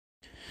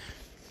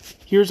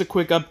Here's a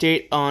quick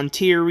update on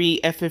TRE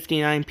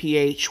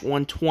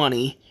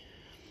F59PH120.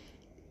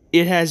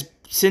 It has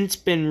since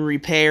been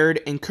repaired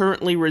and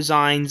currently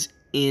resides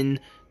in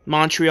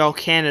Montreal,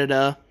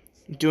 Canada,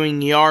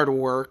 doing yard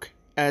work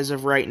as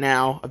of right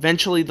now.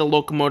 Eventually, the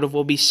locomotive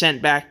will be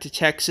sent back to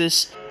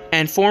Texas,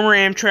 and former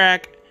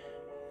Amtrak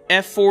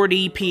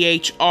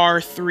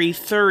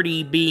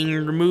F40PHR330 being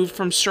removed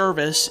from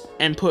service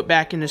and put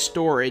back into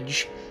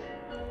storage.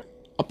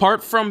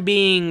 Apart from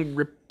being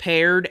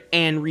repaired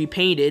and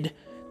repainted,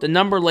 the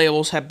number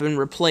labels have been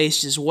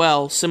replaced as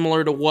well,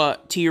 similar to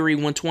what TRE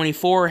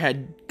 124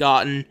 had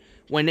gotten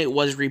when it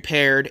was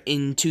repaired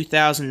in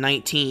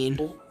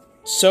 2019.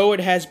 So it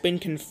has been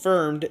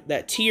confirmed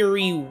that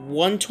TRE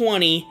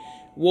 120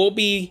 will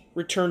be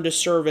returned to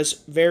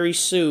service very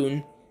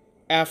soon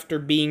after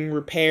being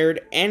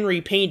repaired and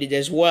repainted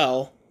as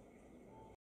well.